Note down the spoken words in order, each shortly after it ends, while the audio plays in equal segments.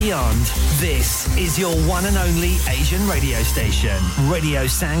beyond. This is your one and only Asian radio station, Radio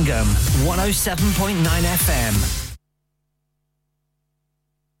Sangam, 107.9 FM.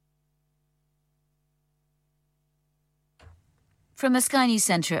 From the Sky News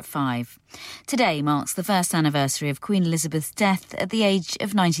Centre at 5. Today marks the first anniversary of Queen Elizabeth's death at the age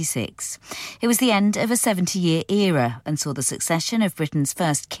of 96. It was the end of a 70-year era and saw the succession of Britain's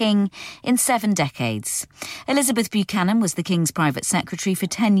first king in 7 decades. Elizabeth Buchanan was the King's private secretary for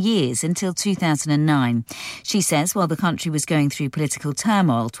 10 years until 2009. She says while the country was going through political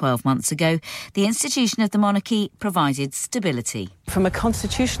turmoil 12 months ago, the institution of the monarchy provided stability. From a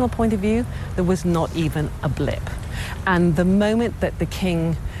constitutional point of view, there was not even a blip. And the moment that the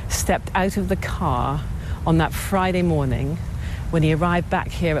King stepped out of the car on that Friday morning, when he arrived back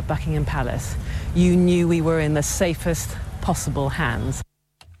here at Buckingham Palace, you knew we were in the safest possible hands.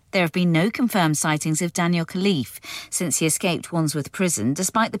 There have been no confirmed sightings of Daniel Khalif since he escaped Wandsworth Prison,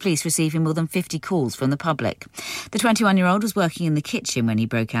 despite the police receiving more than 50 calls from the public. The 21-year-old was working in the kitchen when he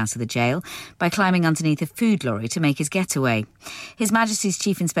broke out of the jail by climbing underneath a food lorry to make his getaway. His Majesty's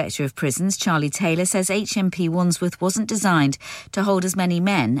Chief Inspector of Prisons, Charlie Taylor, says HMP Wandsworth wasn't designed to hold as many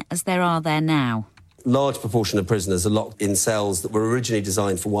men as there are there now. Large proportion of prisoners are locked in cells that were originally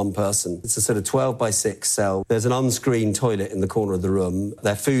designed for one person. It's a sort of 12 by 6 cell. There's an unscreened toilet in the corner of the room.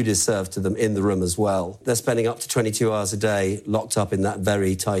 Their food is served to them in the room as well. They're spending up to 22 hours a day locked up in that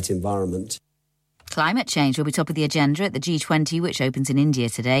very tight environment. Climate change will be top of the agenda at the G20, which opens in India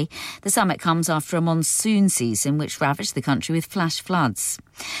today. The summit comes after a monsoon season which ravaged the country with flash floods.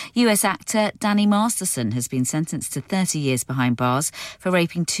 US actor Danny Masterson has been sentenced to 30 years behind bars for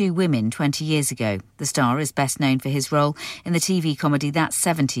raping 2 women 20 years ago. The star is best known for his role in the TV comedy That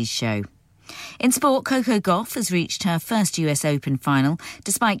 70s Show. In sport, Coco Gauff has reached her first US Open final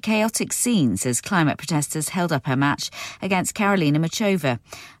despite chaotic scenes as climate protesters held up her match against Karolina Muchova.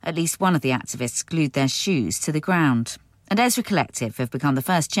 At least one of the activists glued their shoes to the ground. And Ezra Collective have become the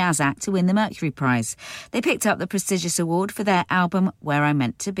first jazz act to win the Mercury Prize. They picked up the prestigious award for their album Where I'm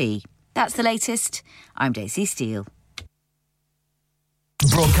Meant to Be. That's the latest. I'm Daisy Steele.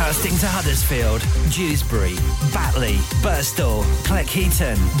 Broadcasting to Huddersfield, Dewsbury, Batley, Birstall,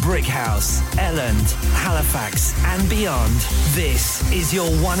 Cleckheaton, Brickhouse, Elland, Halifax and beyond. This is your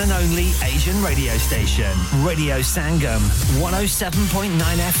one and only Asian radio station, Radio Sangam, 107.9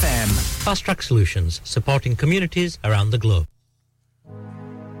 FM. Fast Track Solutions, supporting communities around the globe.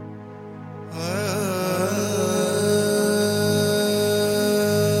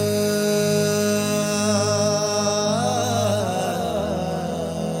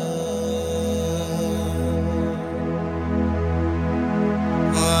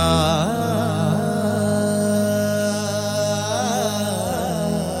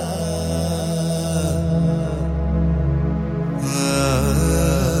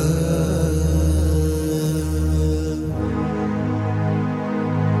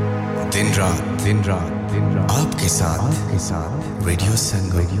 दिन रात आपके साथ radio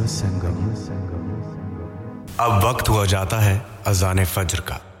संगम अब वक्त हुआ जाता है अज़ान फज्र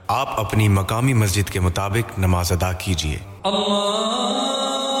का आप अपनी मकामी मस्जिद के मुताबिक नमाज अदा कीजिए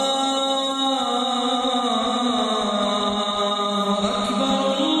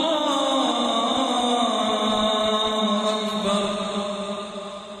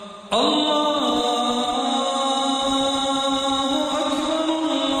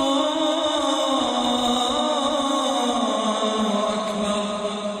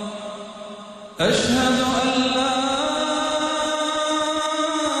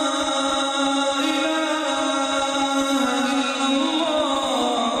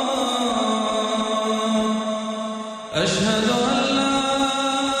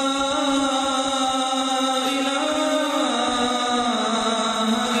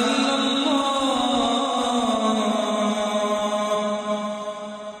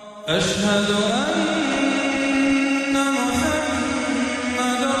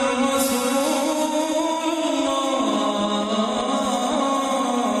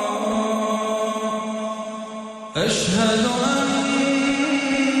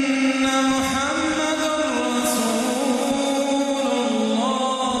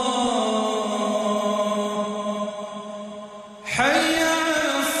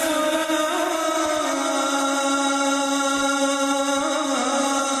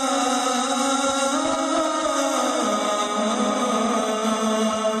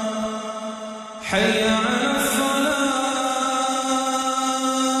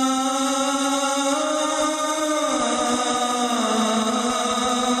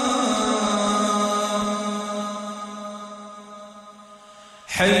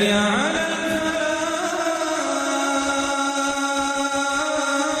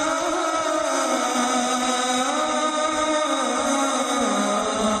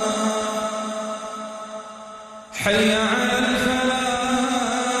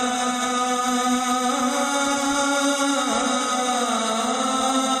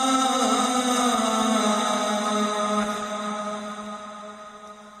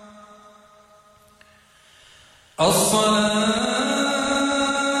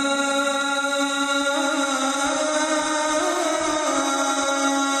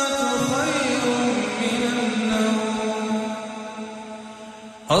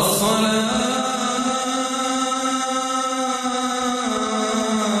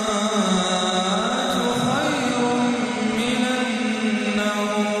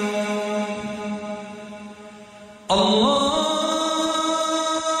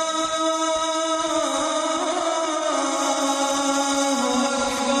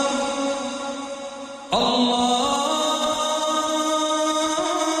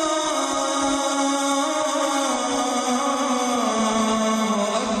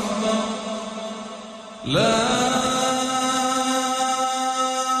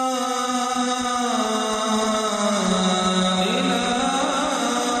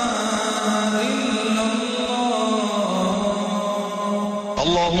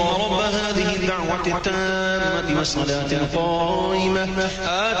صلاة قائمة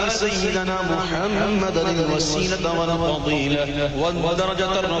آت سيدنا محمد الوسيلة والفضيلة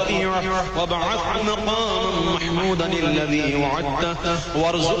والدرجة الرفيعة وابعثه مقاما محمودا الذي وعدته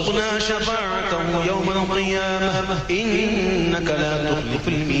وارزقنا شفاعته يوم القيامة إنك لا تخلف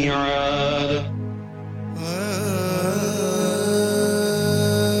الميعاد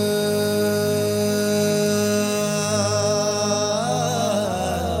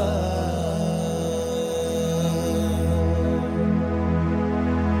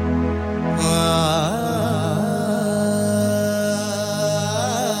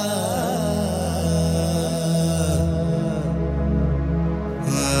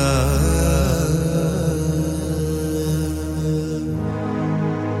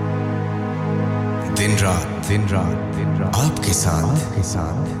दिन रात आपके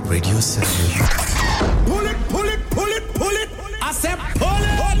साथ radio survey pull it I said pull it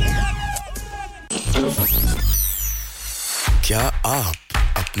क्या आप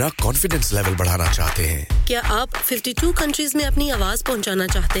अपना कॉन्फिडेंस लेवल बढ़ाना चाहते हैं क्या आप 52 कंट्रीज में अपनी आवाज पहुंचाना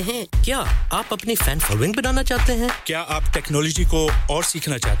चाहते हैं क्या आप अपनी फैन फॉलोइंग बढ़ाना चाहते हैं क्या आप टेक्नोलॉजी को और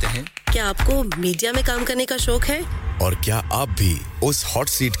सीखना चाहते हैं क्या आपको मीडिया में काम करने का शौक है और क्या आप भी उस हॉट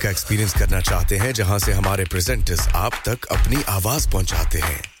सीट का एक्सपीरियंस करना चाहते हैं जहां से हमारे प्रेजेंटर्स आप तक अपनी आवाज पहुंचाते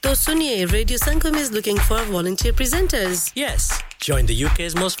हैं तो सुनिए radio Sangam is looking for volunteer presenters yes join the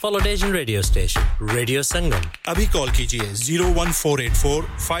UK's most followed Asian radio station Radio Sangam अभी कॉल कीजिए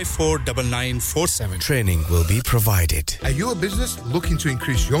 01484549947 training will be provided Are you a business looking to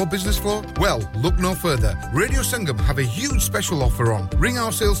increase your business flow well look no further Radio Sangam have a huge special offer on ring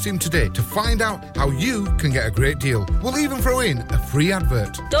our sales team today to find out how you can get a great deal we'll even throw in a free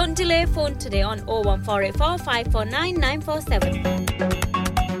advert Don't delay phone today on 01484 549 947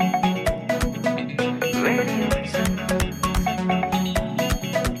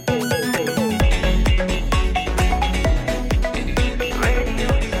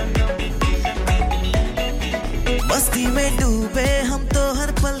 मस्ती में डूबे हम तो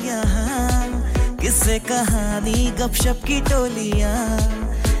हर पल यहाँ किस्से कहानी गपशप की टोलियाँ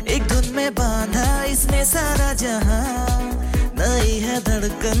एक धुन में बांधा इसने सारा जहां नई है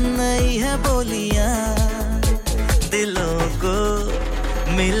धड़कन नई है बोलियां दिलों को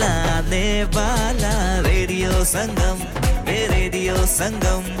मिलाने वाला रेडियो संगम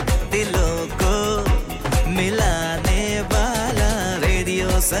दिलों को मिलाने वाला रेडियो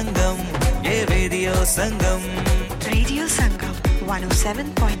संगम ये रेडियो संगम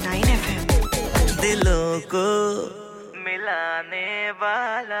 107.9 FM दिलों को मिलाने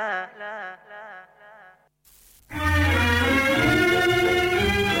वाला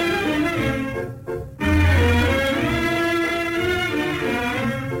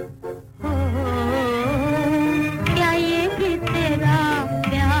क्या ये भी तेरा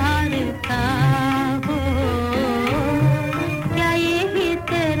प्यार था हो क्या ये भी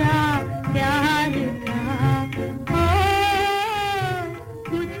तेरा प्यार था हो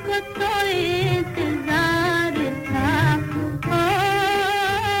मुझको तो इंतजार था हो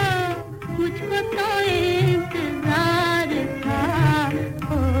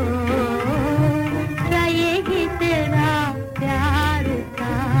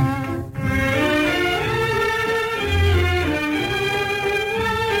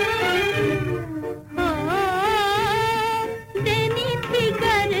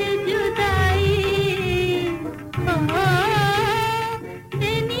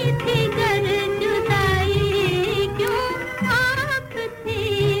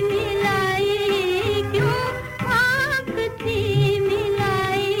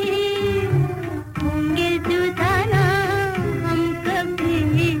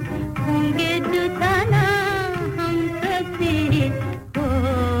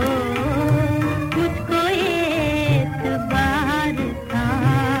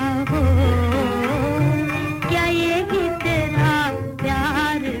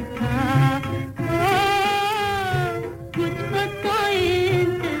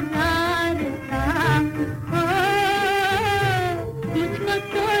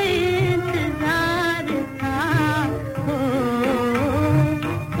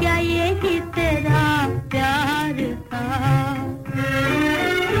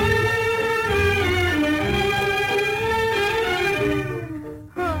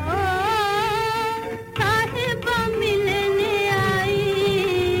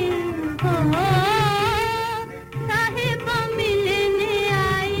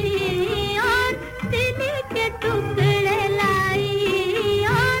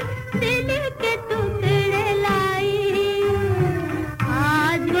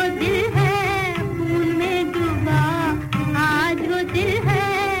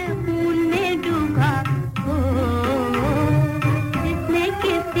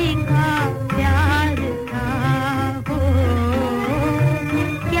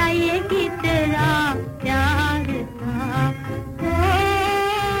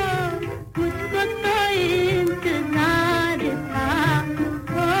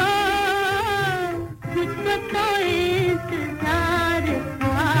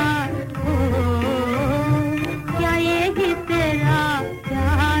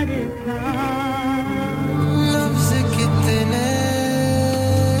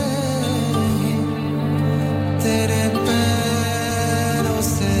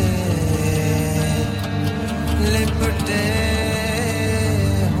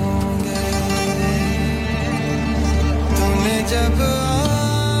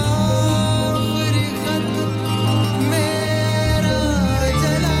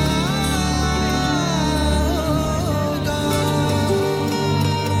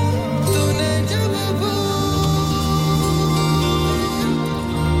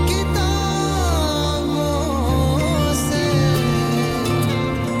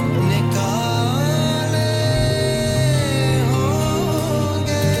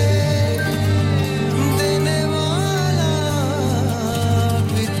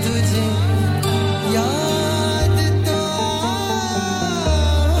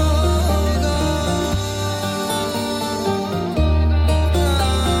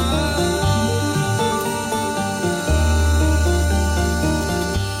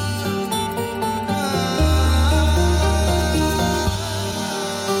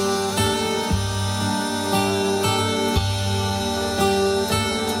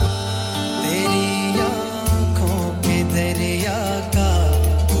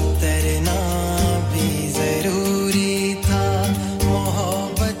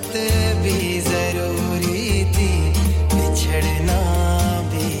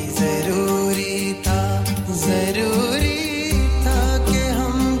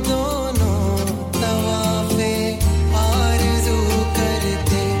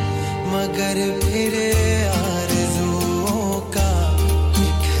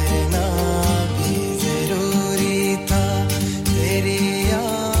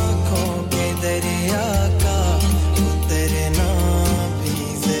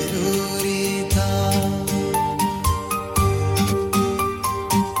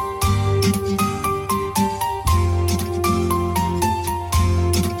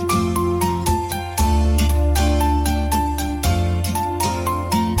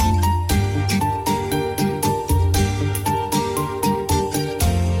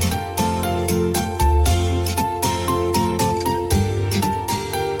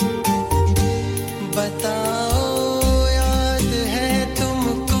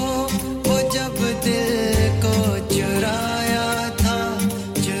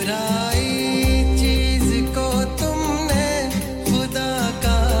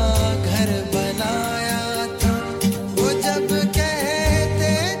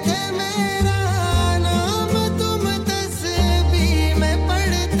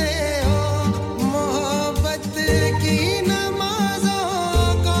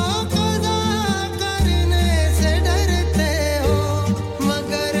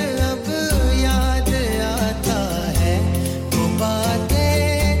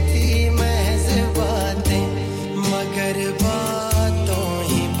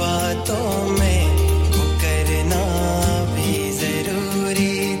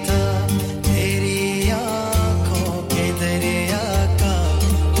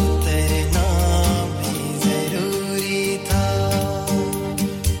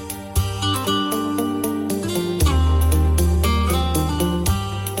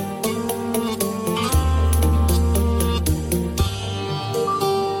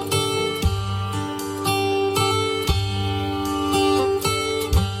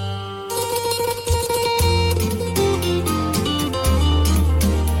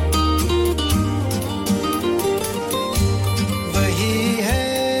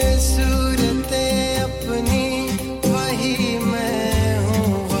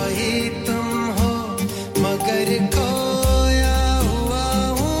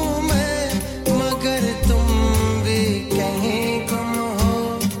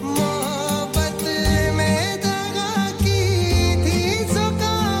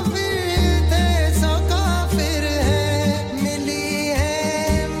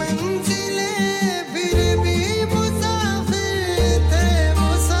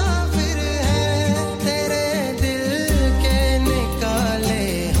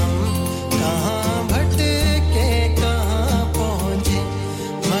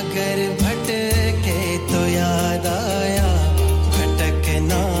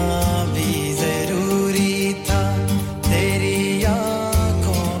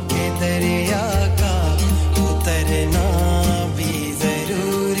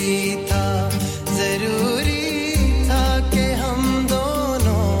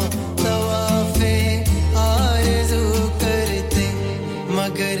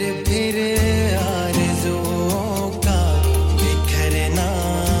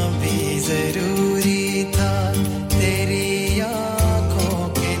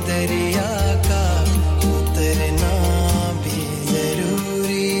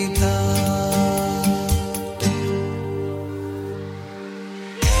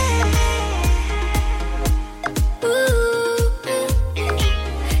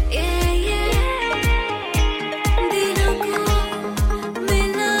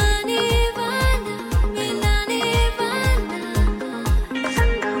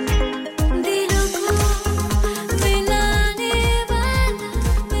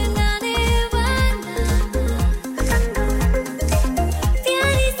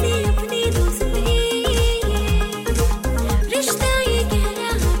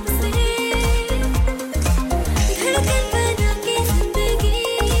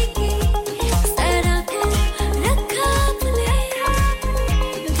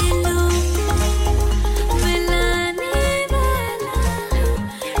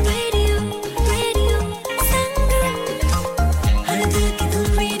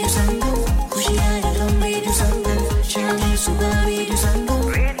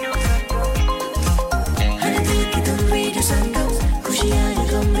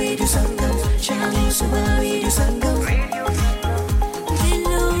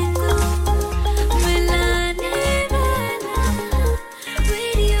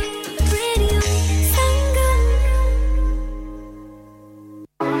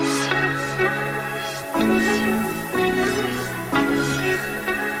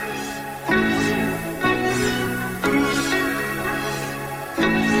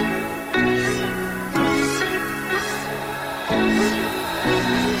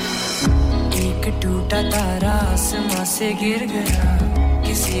टूटा तारा आसमां से गिर गया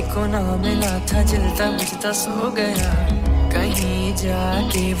किसी को ना मिला था जलता बुझता सो गया कहीं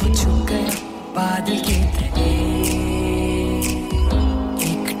जाके वो छुप गया बादल के तले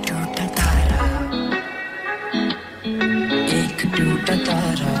एक टूटा तारा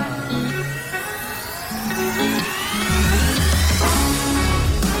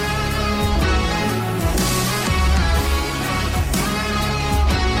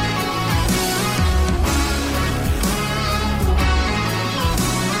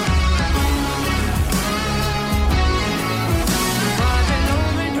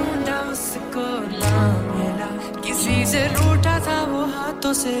से रूठा था वो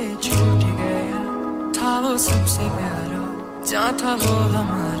हाथों से छूट गया था वो सबसे प्यारा जहाँ था वो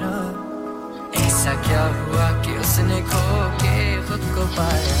हमारा ऐसा क्या हुआ कि उसने खो के खुद को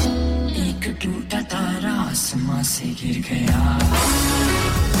पाया एक टूटा तारा आसमां से गिर गया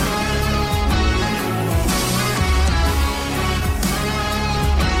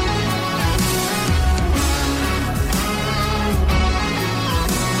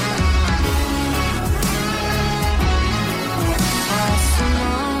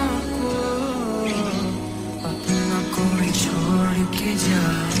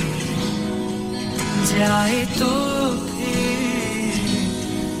जाए तो फिर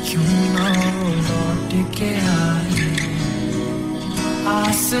क्यों ना लौट के आए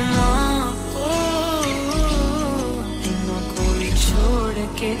आसमां को ना कोई छोड़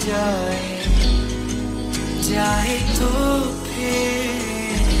के जाए तो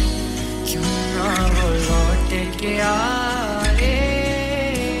फिर क्यों ना वो लौट के आए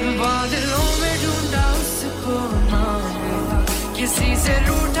बादलों में ढूंढा उसको ना मिला किसी से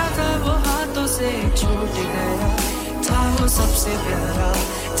रूठा था वो से छूट गया था वो सबसे प्यारा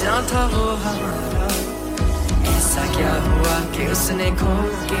जहाँ था वो हमारा ऐसा क्या हुआ कि उसने खो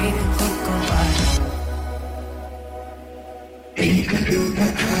के खुद को पाया एक टूटा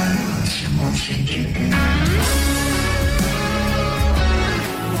तारा आसमां से गिर गया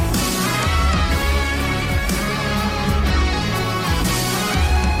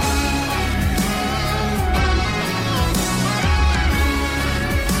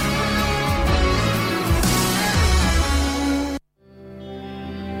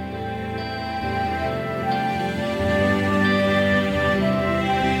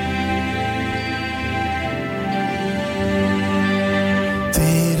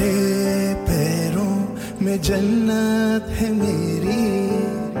जन्नत है मेरी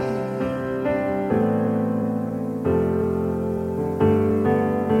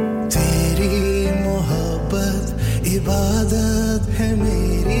तेरी मोहब्बत इबादत है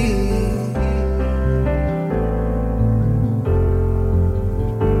मेरी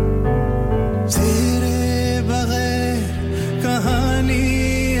तेरे बगैर कहानी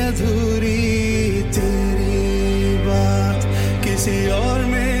अधूरी तेरी बात किसी और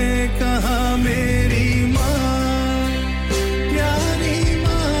में कहाँ मेरी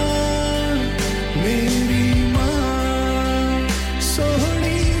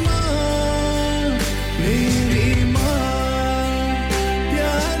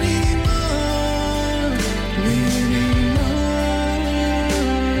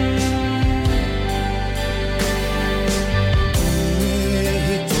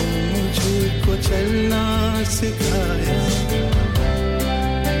सिखाया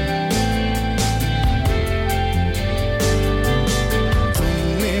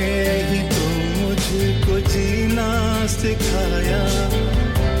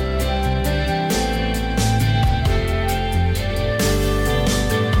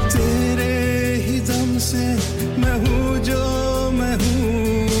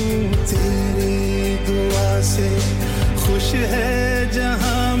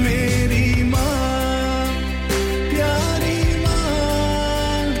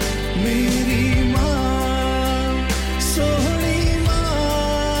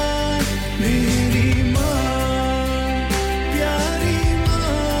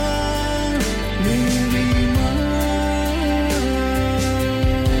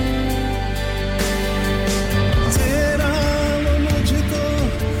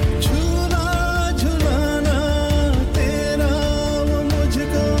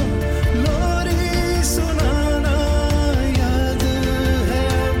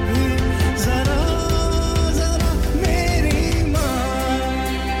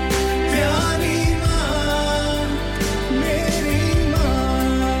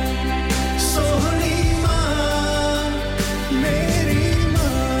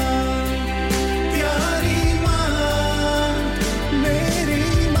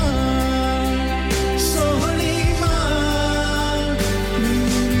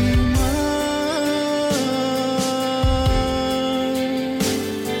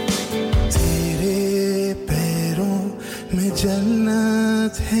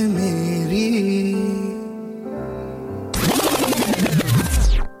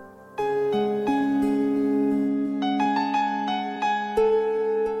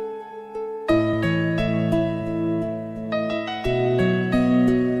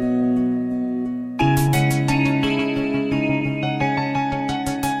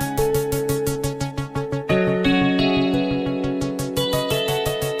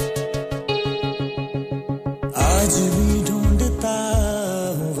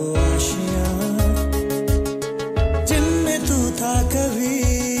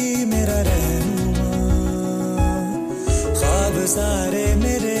सारे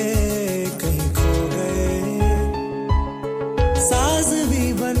मेरे कहीं खो गए साज भी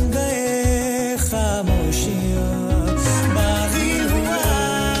बन गए खामोशियां बागी हुआ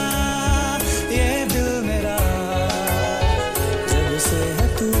ये दिल मेरा जब से है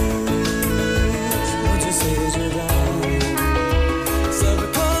तू मुझसे जुदा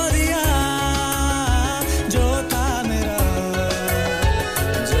सबको दिया जो था मेरा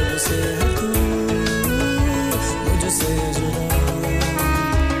जब से है तू मुझसे जुदा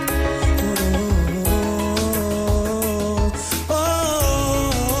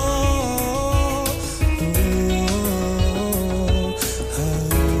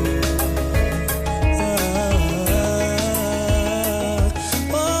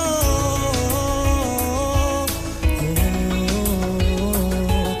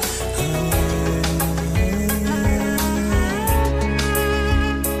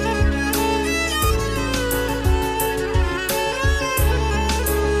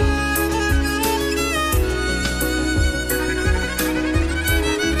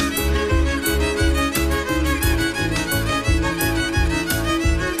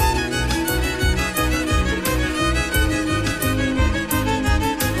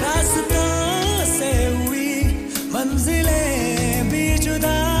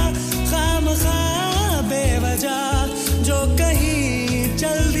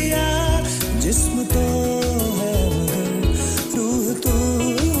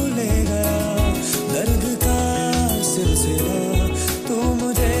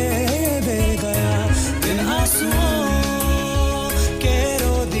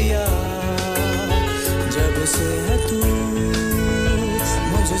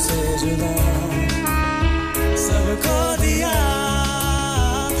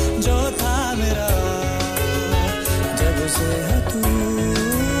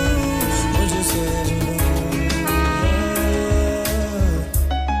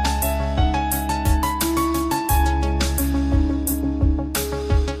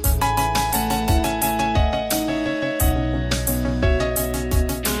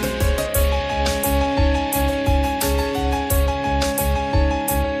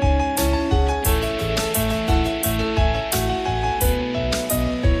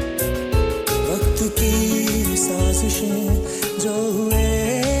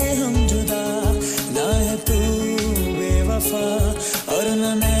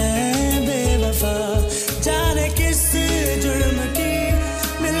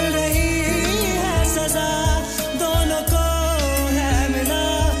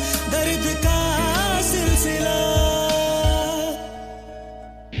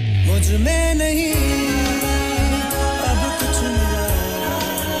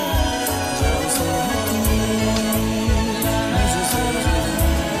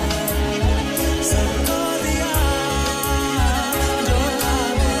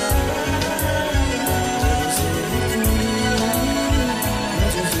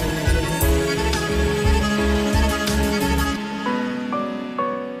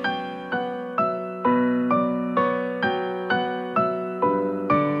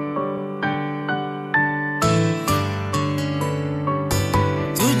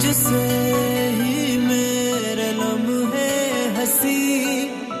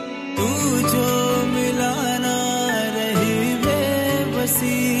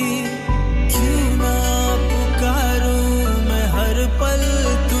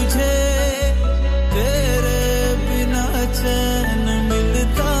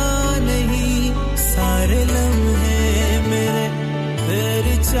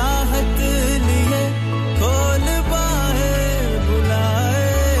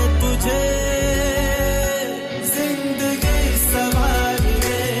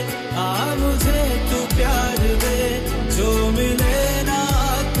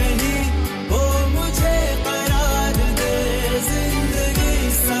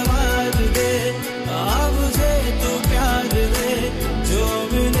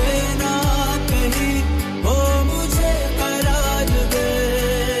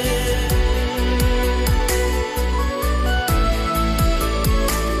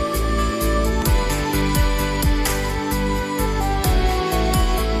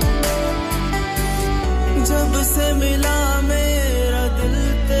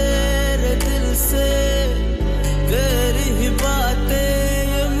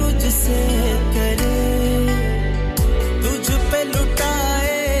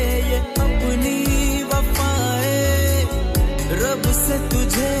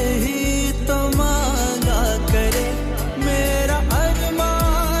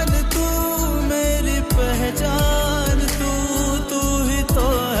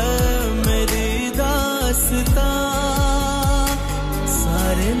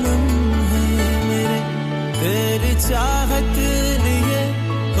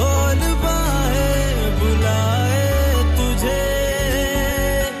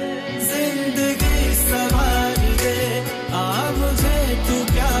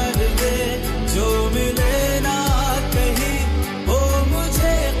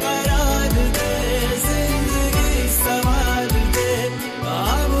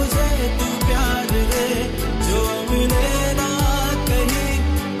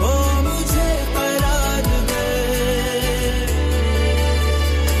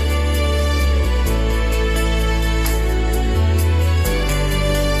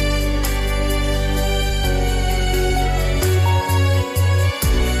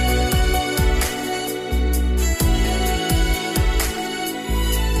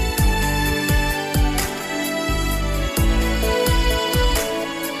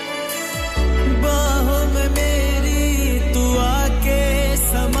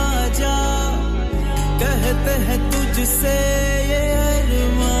तुझसे ये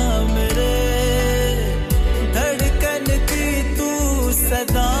अरमां मेरे धड़कन की तू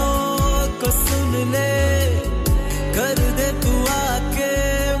सदाओं को सुन ले कर दे तू आके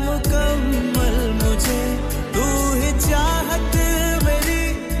मुकम्मल मुझे तू ही चाहत मेरी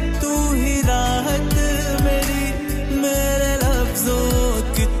तू ही राहत मेरी मेरे लफ्जों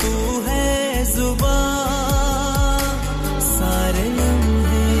की तू है जुबान सारे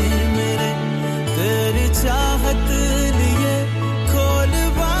लम्हे मेरे तेरी चाहत लिए खोल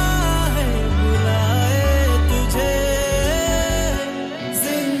बाहें बुलाए तुझे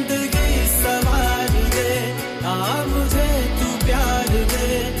जिंदगी संभाल दे आ मुझे तू प्यार दे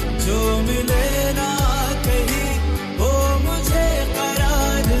जो मिले ना कहीं वो मुझे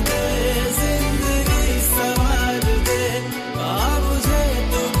करार दे जिंदगी संभाल दे आ मुझे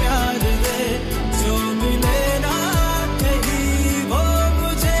तू प्यार दे जो मिले ना कहीं वो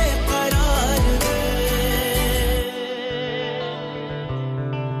मुझे करार दे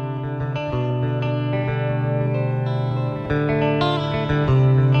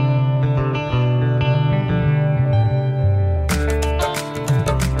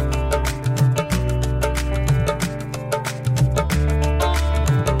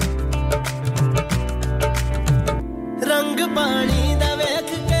रंग पानी दा वेख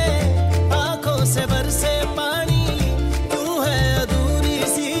के आंखों से बरसे पानी क्यों है अधूरी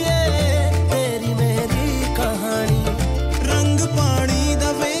सी ये तेरी मेरी कहानी रंग पानी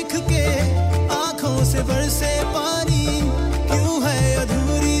दा वेख के आंखों से बरसे पानी क्यों है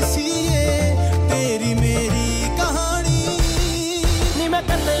अधूरी सी ये तेरी मेरी कहानी नी मैं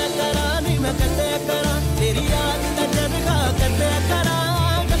कते करा तेरी याद दा चरखा कते करा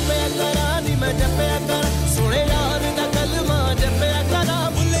नी मैं जपे करा सुने यार दा कलमा जपे करा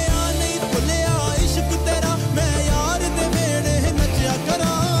भुलिया नहीं भुलिया इश्क तेरा मैं यार दे मेड़े नचिया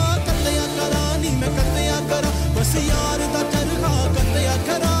करा नी मैं कतिया करा बस यार दा चरखा कतिया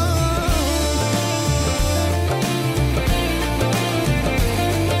करा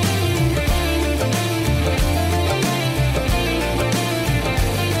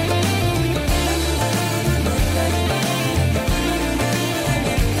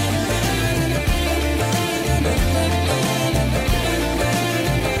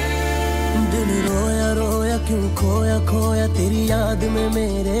दिल रोया रोया क्यों खोया खोया तेरी याद में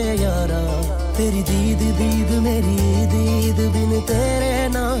मेरे यारा तेरी दीद दीद मेरी दीद बिन तेरे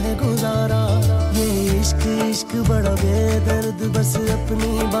ना है गुजारा ये इश्क इश्क बड़ा बेदर्द बस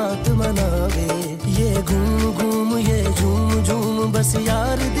अपनी बात मनावे ये घूम घूम ये झूम झूम बस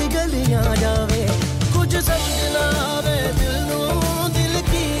यार दी गलियां जावे कुछ समझ ना आवे दिल नू दिल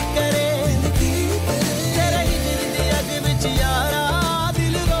की करे तेरा ही दिल दी अग विच यारा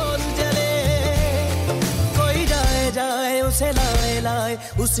दिल रोज जले कोई जाए जाए उसे लाए लाए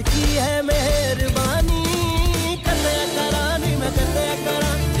उसकी है मेहरबानी कते करा नी मैं कते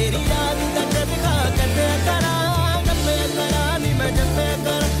करा तेरी याद दा चरखा कते करा नी मैं जपे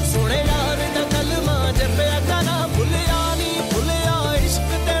करा सुने यार दा कलमा जपे करा भुलिया नी भुलिया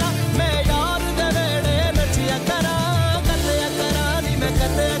इश्क तेरा मैं यार दे वेड़े नचिया करा नी मैं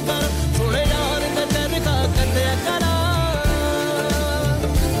कते करा सुने यार दा चरखा कते करा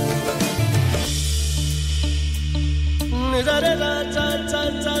निजरे ला चा चा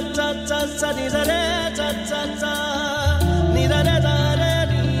चा चा चा चा निजरे चा चा चा निजरे ला रे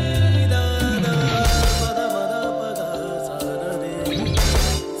नी दा दा पद पद पद सा रे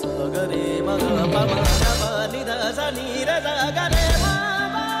सा ग रे म ग प म ग प नि दा सा नि रे सा ग रे म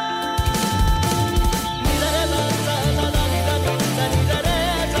प निजरे ला चा चा ला नि दा सा निजरे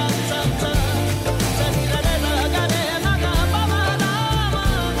चा चा चा चा निजरे ला ग रे म ग प म दा म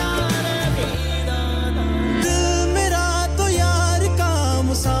ग रे नी दा दा दिल मेरा तो यार का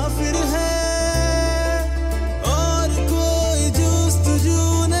मुसाफिर है और कोई जुस्तजू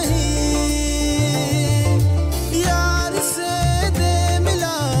नहीं यार से दे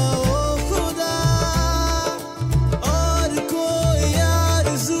मिलाओ खुदा और कोई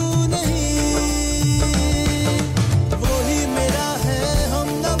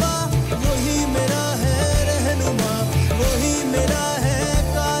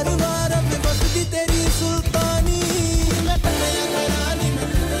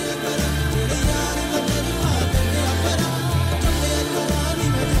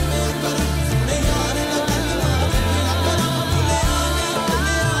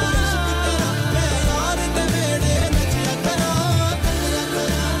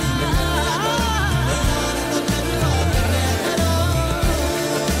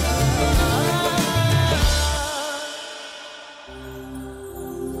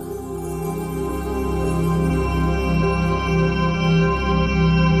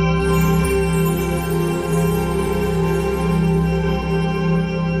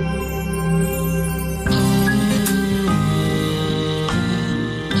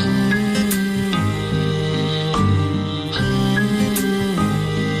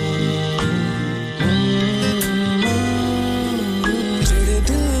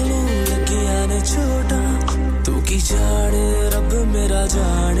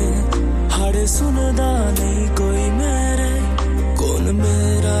जाने हाड़े सुनदा नहीं कोई मेरे कौन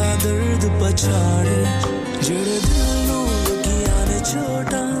मेरा दर्द पछाड़े जेड़े दिल नू लगियां ने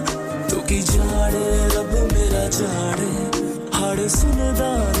चोटां तू की जाने रब मेरा जाने हाड़े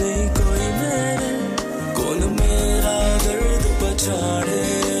सुनदा नहीं कोई मेरे कौन मेरा दर्द पछाड़े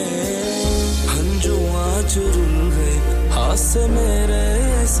हंजुआं चुरुल गए हासे मेरे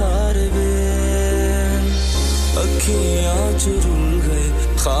सारे वे अखियां चुरुल गए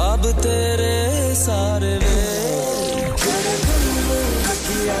ख्वाब तेरे सारे वे तेरे दिल में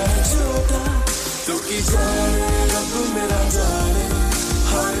अखियां छोटा तू की जाने रब मेरा जाने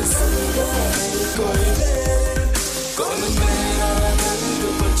हर सुनदा नहीं कोई मेरे कौन मेरा दिल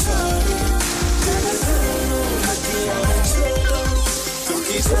पछाड़े तेरे दिल में अखियां छोटा तू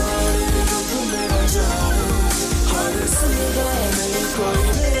की जाने रब मेरा जाने हर सुनदा नहीं कोई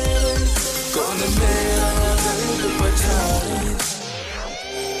मेरे कौन मेरा दिल पछाड़े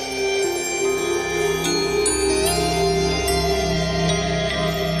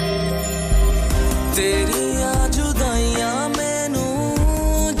तेरियां जुदाइयां मैनू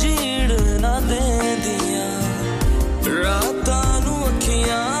जीड़ ना देंदियां रातां नू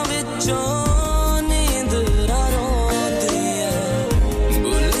अखियां विचों नींद ना रोंदियां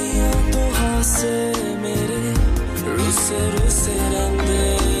बुलियां तो हासे मेरे रुसे रुसे रंदे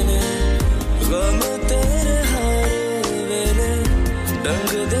ने गम तेरे हर वेले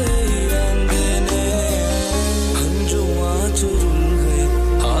डंगदे रंदे ने हंजुआं चुरुल गए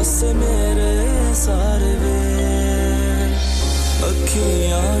हासे मेरे सारे वे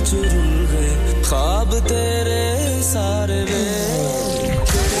अखियां चुरुल गए ख्वाब तेरे सारे वे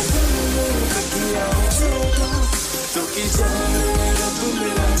तेरे दिल में अखियां छोटा तू की जाने रब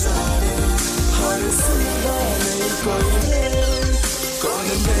मेरा जाने हर सुनदा नहीं कोई मेरे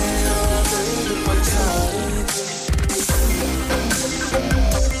कौन मेरा दिल पछाड़े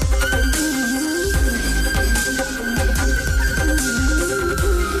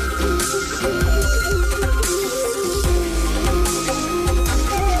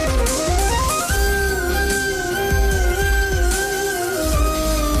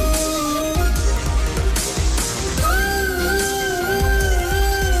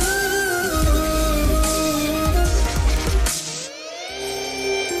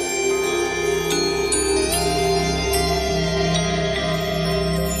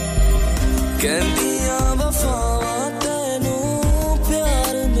कहंदियां वफावां तैनू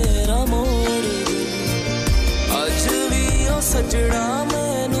प्यार मेरा मोड़ दे अज भी ओ सजड़ा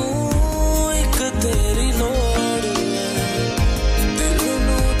मैनू एक तेरी लोड़ है दिल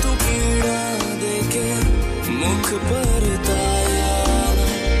नू तू पीड़ा देके मुख पर ताया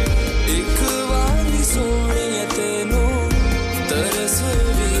एक वारी सोहणिया तैनू तरस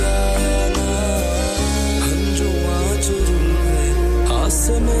भी आया ना हंजुआं चुरुल गए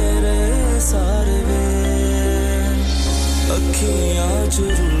हासे मेरे सारे वे अखियां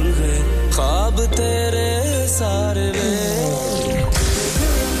चुरुल गए ख्वाब तेरे सारे वे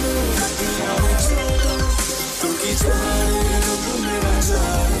तू की जाने रब मेरा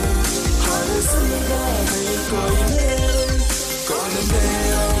जाने हर सुनदा नहीं कोई मेरे कौन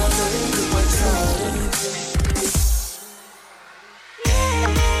मेरा दिल पछाड़े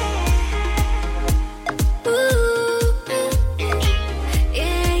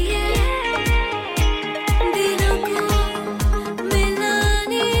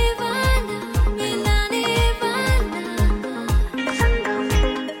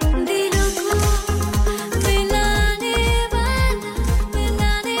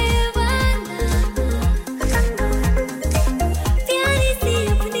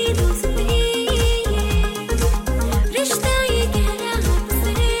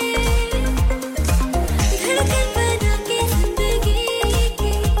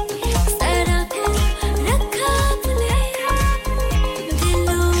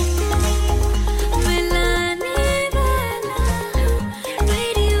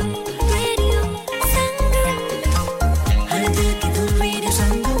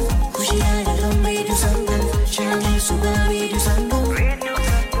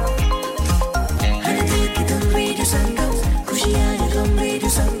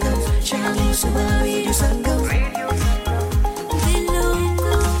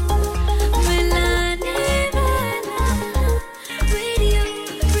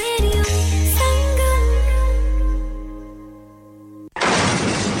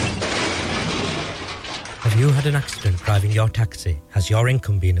Driving your taxi. Has your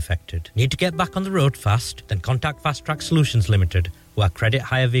income been affected? Need to get back on the road fast? Then contact Fast Track Solutions Limited who are credit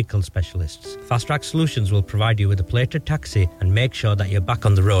hire vehicle specialists. Fast Track Solutions will provide you with a plated taxi and make sure that you're back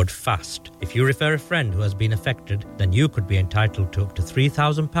on the road fast. If you refer a friend who has been affected, then you could be entitled to up to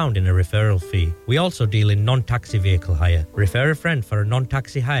 £3,000 in a referral fee. We also deal in non-taxi vehicle hire. Refer a friend for a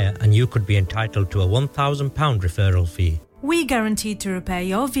non-taxi hire and you could be entitled to a £1,000 referral fee. We guaranteed to repair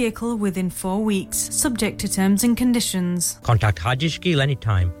your vehicle within 4 weeks, subject to terms and conditions. Contact Haji Shakil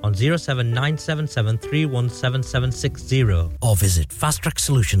anytime on 07977317760 or visit Fast Track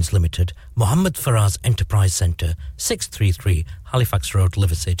Solutions Limited, Mohammed Faraz Enterprise Centre, 633 Halifax Road,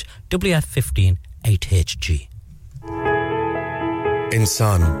 Liversedge, WF15 8HG.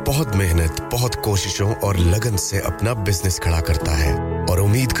 इंसान बहुत मेहनत, बहुत कोशिशों और लगन से अपना business खड़ा करता है और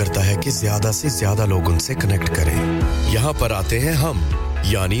उम्मीद करता है कि ज्यादा से ज्यादा लोग उनसे कनेक्ट करें। यहाँ पर आते हैं हम,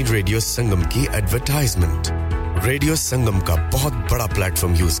 यानी रेडियो संगम की एडवर्टाइजमेंट। रेडियो संगम का बहुत बड़ा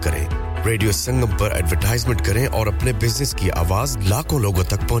प्लेटफॉर्म यूज करें। रेडियो संगम पर एडवर्टाइजमेंट करें और अपने बिजनेस की आवाज लाखों लोगों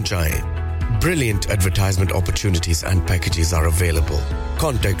तक पहुंचाएं। Brilliant advertisement opportunities and packages are available.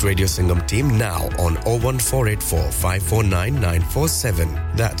 Contact Radio Singham team now on 01484 549 947.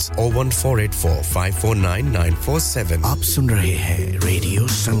 That's 01484 549 947. आप सुन रहे हैं रेडियो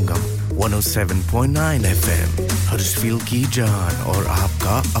संगम 107.9 FM हरसफील्ड की जान और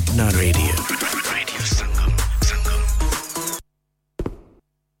आपका अपना रेडियो संगम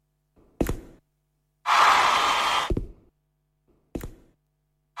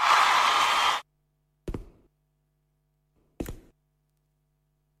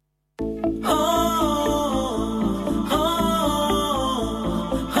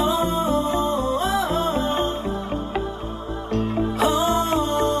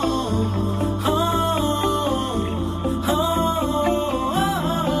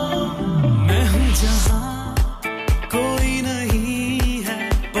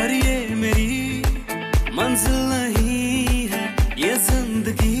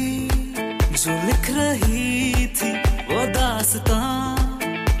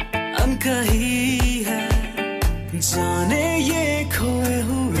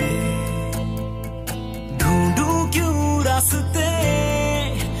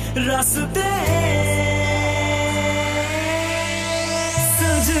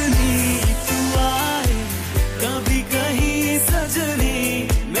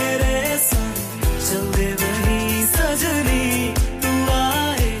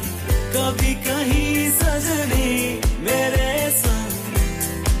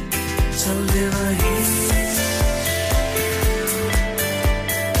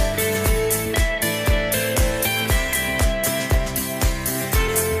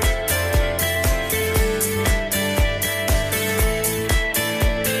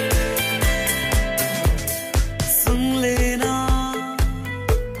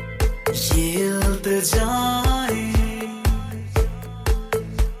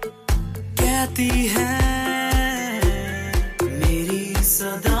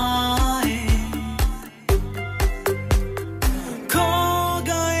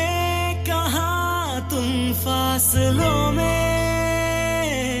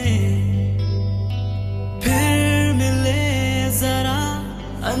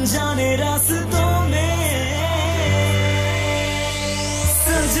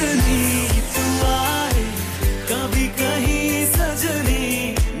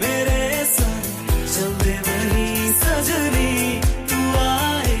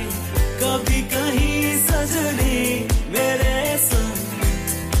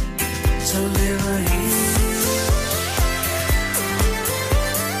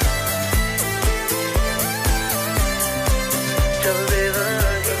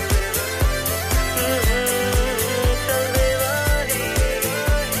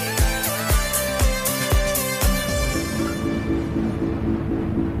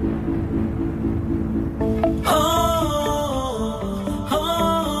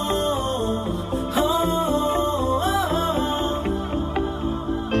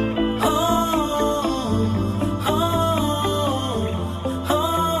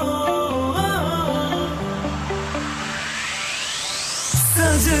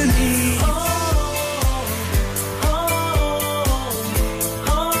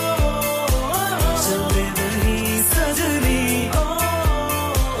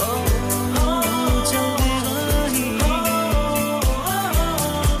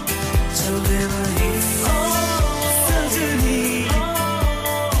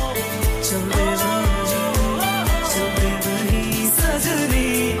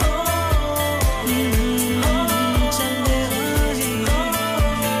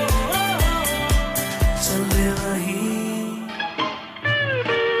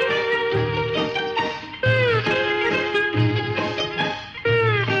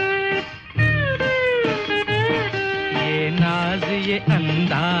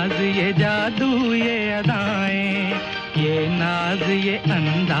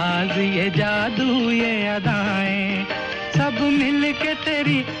अंदाज ये जादू ये अदाएं सब मिलके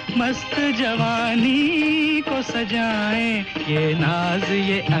तेरी मस्त जवानी को सजाएं ये नाज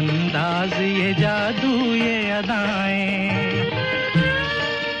ये अंदाज ये जादू ये अदाएं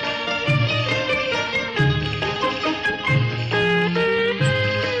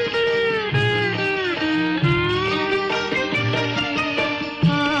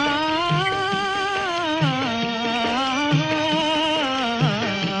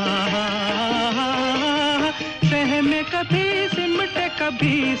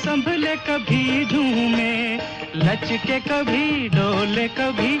कभी संभले कभी झूमे लचके कभी डोले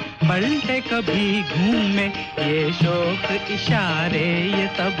कभी पलटे कभी घूमे ये शौक इशारे ये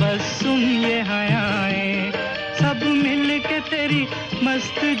तबस्सुम ये हयाएं सब मिलके तेरी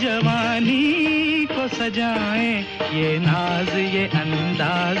मस्त जवानी को सजाएं ये नाज ये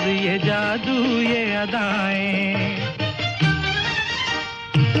अंदाज ये जादू ये अदाएं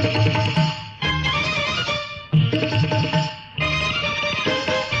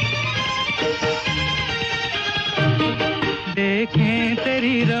देखें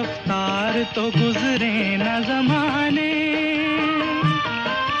तेरी रफ्तार तो गुजरे न ज़माने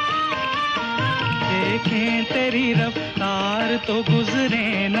देखें तेरी रफ्तार तो गुजरे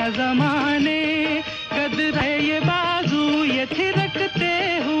न ज़माने कदरे ये बाजू ये थिरकते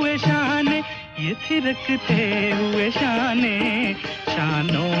हुए शाने ये थिरकते हुए शाने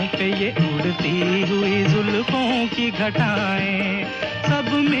शानों पे ये उड़ती हुई जुल्फों की घटाएं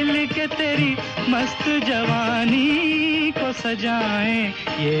सब मिलके तेरी मस्त जवानी को सजाएं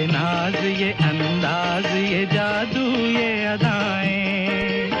ये नाज ये अंदाज ये जादू ये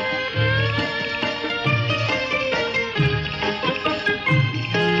अदाएं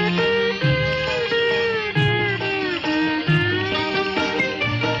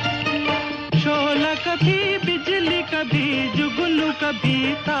शोला कभी बिजली कभी जुगनू कभी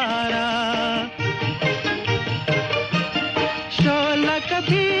तारा शोला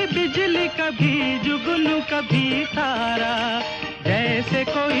कभी बिजली कभी जुगनू कभी तारा जैसे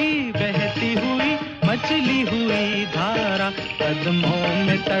कोई बहती हुई मचली हुई धारा कदमों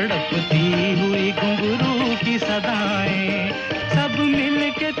में तड़पती हुई घुंघरू की सदाएं सब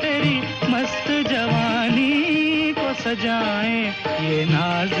मिलके तेरी मस्त जवानी को सजाएं ये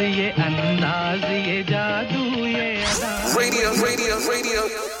नाज ये अंदाज ये जादू ये Radio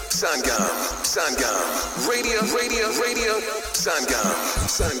Sangam Radio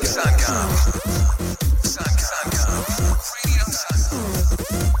Sangam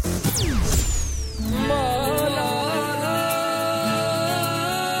oh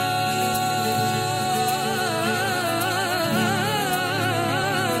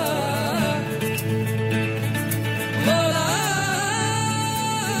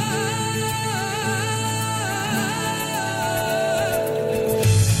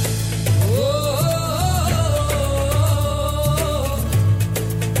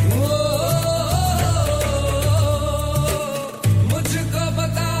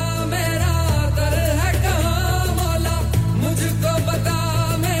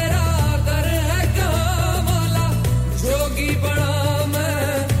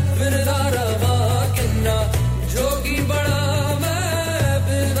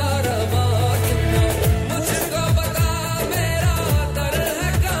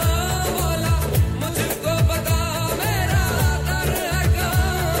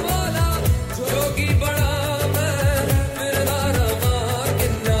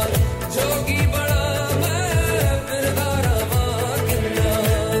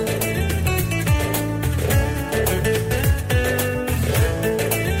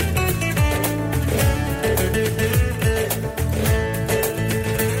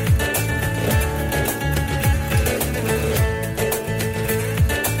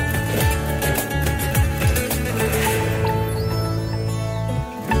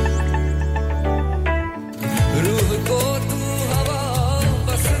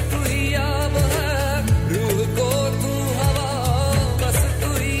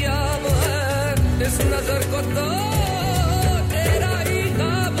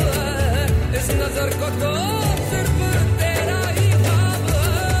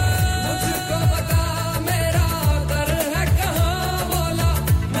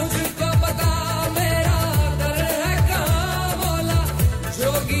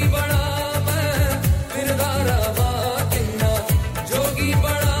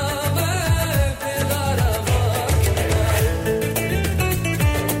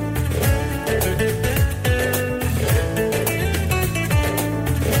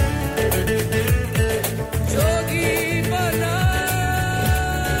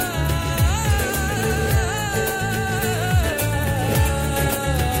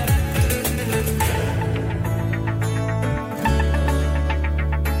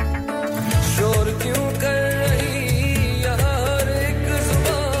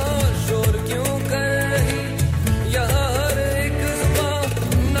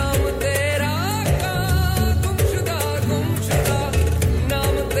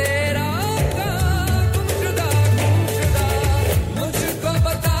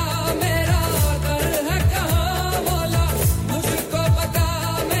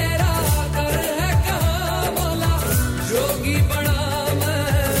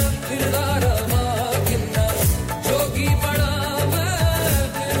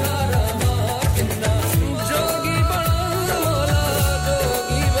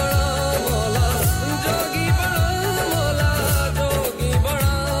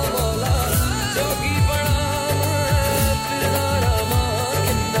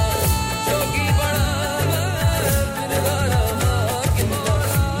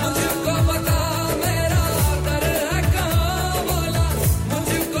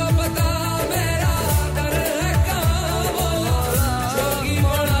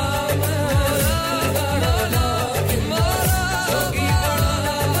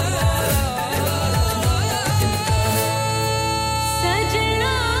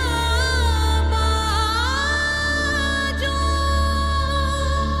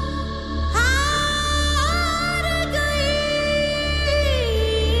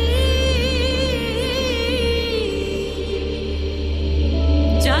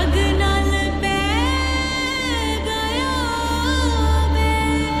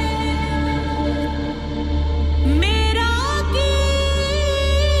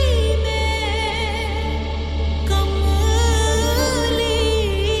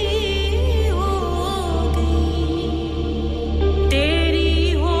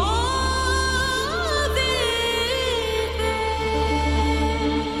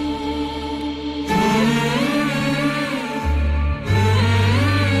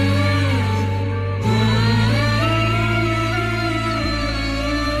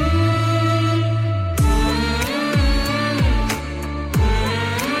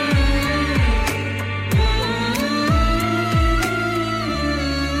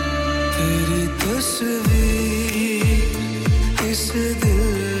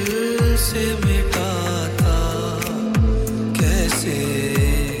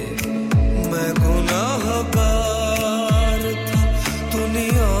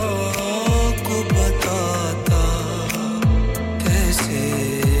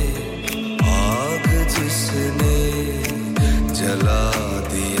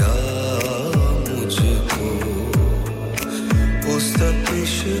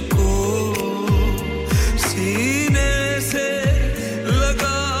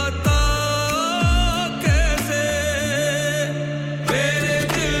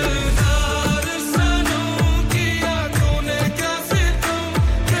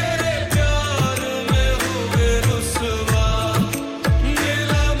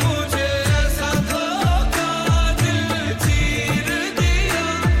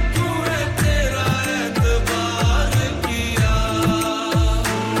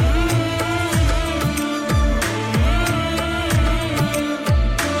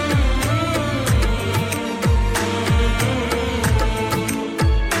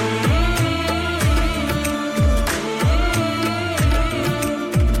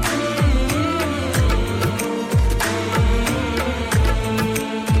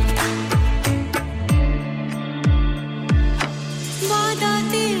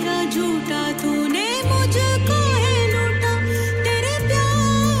झूठा तूने मुझको है लूटा तेरे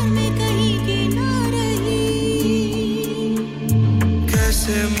प्यार में कहीं की ना रही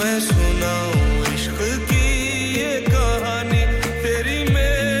कैसे मैं सुनाऊं इश्क की ये कहानी तेरी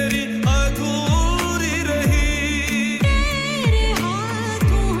मेरी अधूरी रही तेरे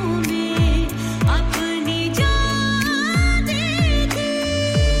हाथों में अपनी जान दी थी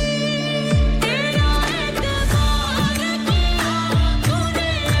तेरा एतबार किया तूने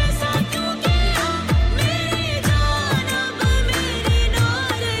ऐसा क्यों किया मेरी जान अब मेरी ना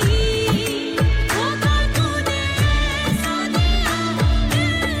रही धोखा तूने ऐसा दिया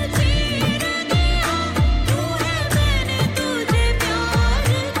दिल चीर दिया तू है मैंने तुझे प्यार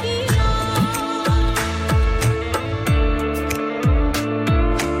किया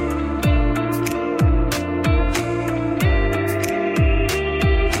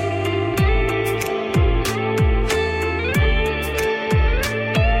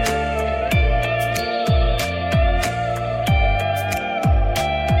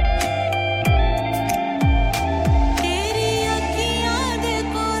तेरी अखियां दे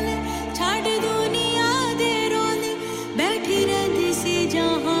कोले छाड़ दुनिया दे रोले बैठी रहती सी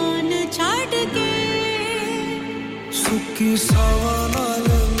जहान छाड़ के सुखी सावा नाल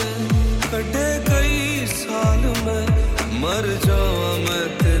में कटे कई साल में मर जावां मैं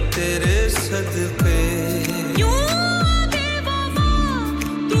ते तेरे सदके यूं बेवफा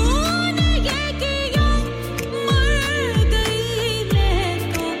तूने ये किया मर गई मैं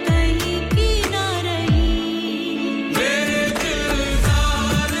तो कहीं की ना रही मेरे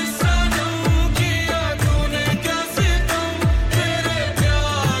दिलदार सनम किया तूने क्या सितम तेरे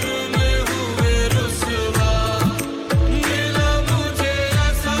प्यार में हुए रुसवा मिला मुझे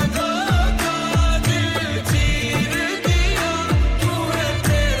ऐसा धोखा दिल चीर दिया तू है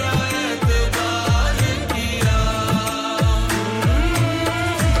तेरा एतबार किया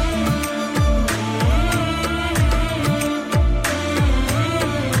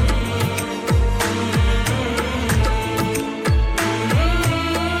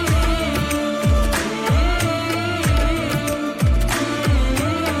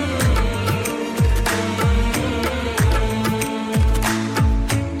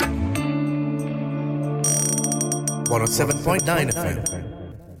 107.9 FM.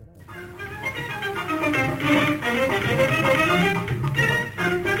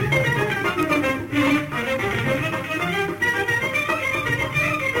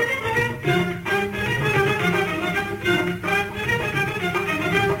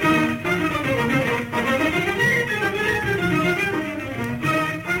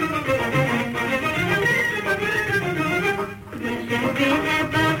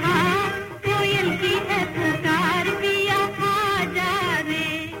 कोयल की है पुकार पिया आजा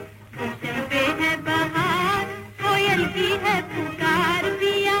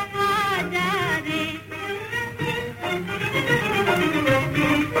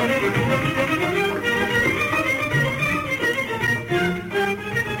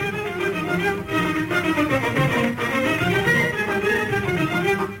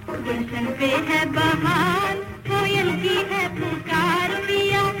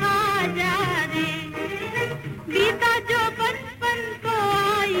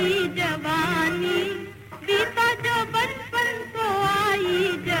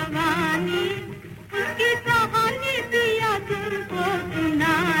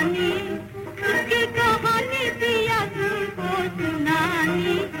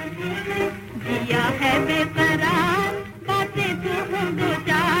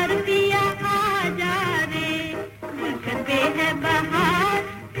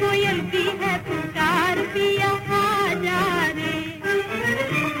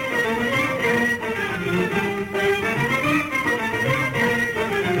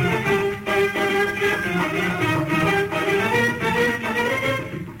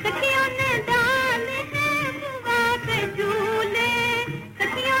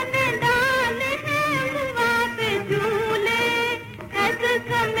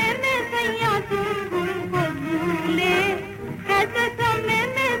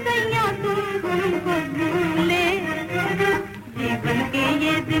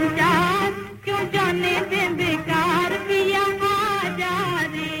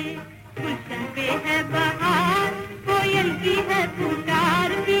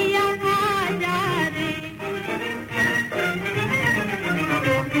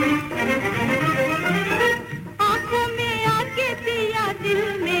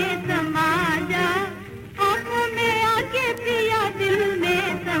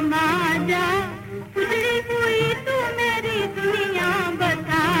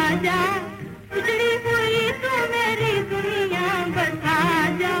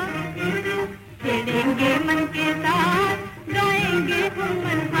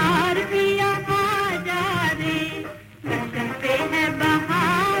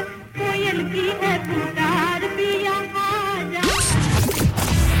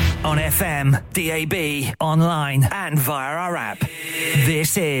On FM, DAB, online, and via our app.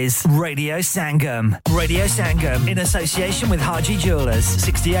 This is Radio Sangam. Radio Sangam, in association with Haji Jewellers,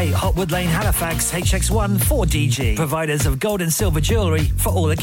 68 Hotwood Lane, Halifax, HX1 4DG. Providers of gold and silver jewellery for all occasions.